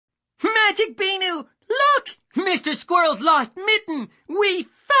Magic Binoo! Look! Mr. Squirrel's lost mitten! We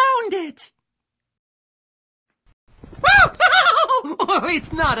found it! Oh,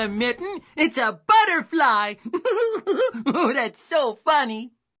 it's not a mitten, it's a butterfly! Oh, that's so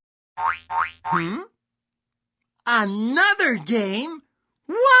funny! Another game?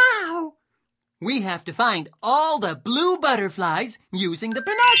 Wow! We have to find all the blue butterflies using the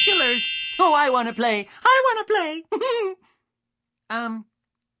binoculars. Oh, I want to play.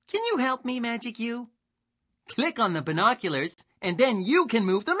 Can you help me, Magic U? Click on the binoculars, and then you can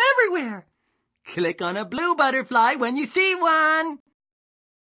move them everywhere. Click on a blue butterfly when you see one.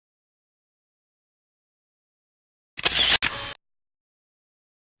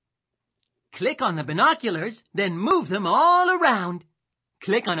 Click on the binoculars, then move them all around.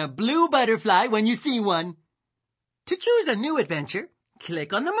 Click on a blue butterfly when you see one. To choose a new adventure,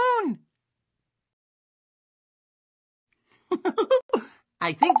 click on the moon.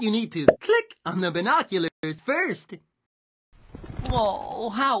 I think you need to click on the binoculars first.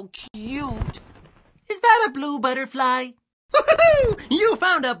 Oh, how cute. Is that a blue butterfly? You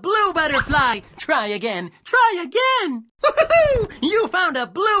found a blue butterfly! Try again! You found a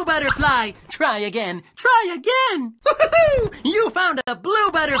blue butterfly! Try again! You found a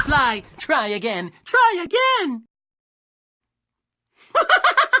blue butterfly! Try again!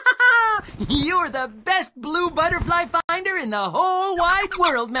 You're the best blue butterfly finder in the whole wide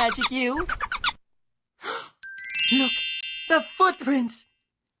world, Magic U. Look, the footprints.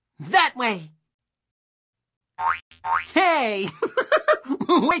 That way. Hey!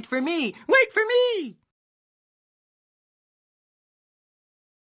 Wait for me!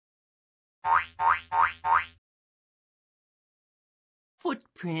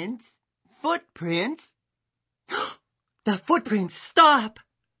 Footprints. The footprints stop.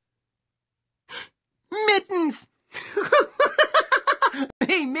 Mittens!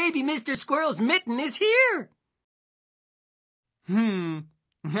 Hey, maybe Mr. Squirrel's mitten is here.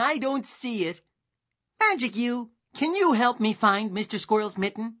 I don't see it. Magic U, can you help me find Mr. Squirrel's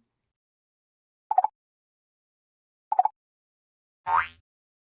mitten?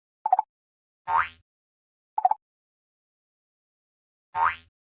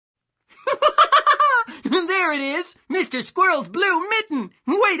 There it is, Mr. Squirrel's blue mitten.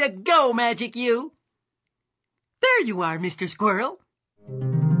 Way to go, Magic U. There you are, Mr. Squirrel.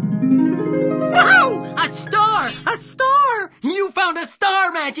 Wow! A star! You found a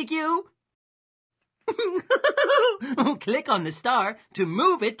star, Magic U. Click on the star to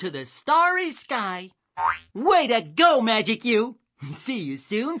move it to the starry sky. Way to go, Magic U. See you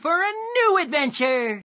soon for a new adventure.